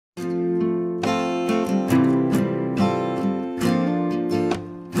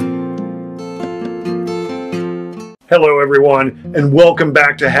Hello everyone, and welcome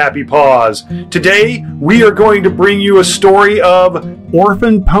back to Happy Paws. Today, we are going to bring you a story of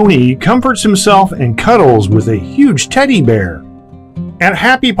orphaned pony comforts himself and cuddles with a huge teddy bear. At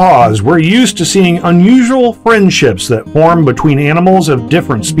Happy Paws, we're used to seeing unusual friendships that form between animals of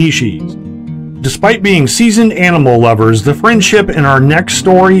different species. Despite being seasoned animal lovers, the friendship in our next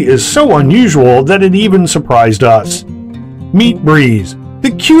story is so unusual that it even surprised us. Meet Breeze,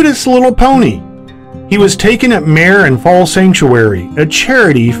 the cutest little pony. He was taken at Mare and Foal Sanctuary, a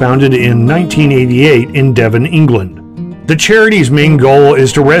charity founded in 1988 in Devon, England. The charity's main goal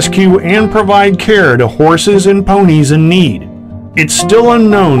is to rescue and provide care to horses and ponies in need. It's still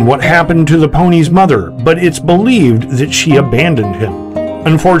unknown what happened to the pony's mother, but it's believed that she abandoned him.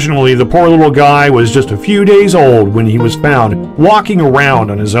 Unfortunately, the poor little guy was just a few days old when he was found walking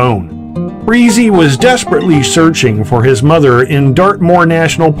around on his own. Breezy was desperately searching for his mother in Dartmoor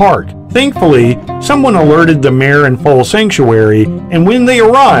National Park. Thankfully, someone alerted the Mare and Foal Sanctuary, and when they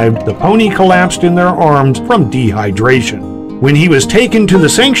arrived, the pony collapsed in their arms from dehydration. When he was taken to the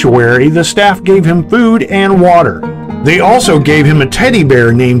sanctuary, the staff gave him food and water. They also gave him a teddy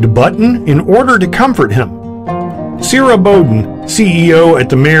bear named Button in order to comfort him. Sarah Bowden, CEO at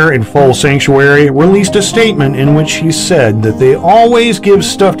the Mare and Foal Sanctuary, released a statement in which she said that they always give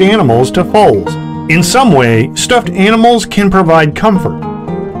stuffed animals to foals. In some way, stuffed animals can provide comfort.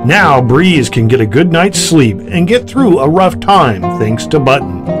 Now Breeze can get a good night's sleep and get through a rough time thanks to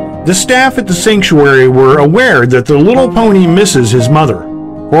Button. The staff at the sanctuary were aware that the little pony misses his mother.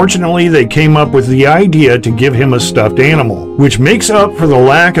 Fortunately, they came up with the idea to give him a stuffed animal, which makes up for the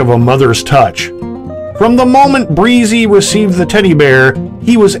lack of a mother's touch. From the moment Breezy received the teddy bear,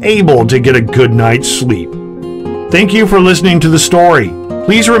 he was able to get a good night's sleep. Thank you for listening to the story.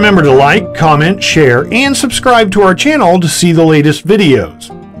 Please remember to like, comment, share, and subscribe to our channel to see the latest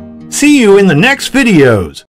videos. See you in the next videos!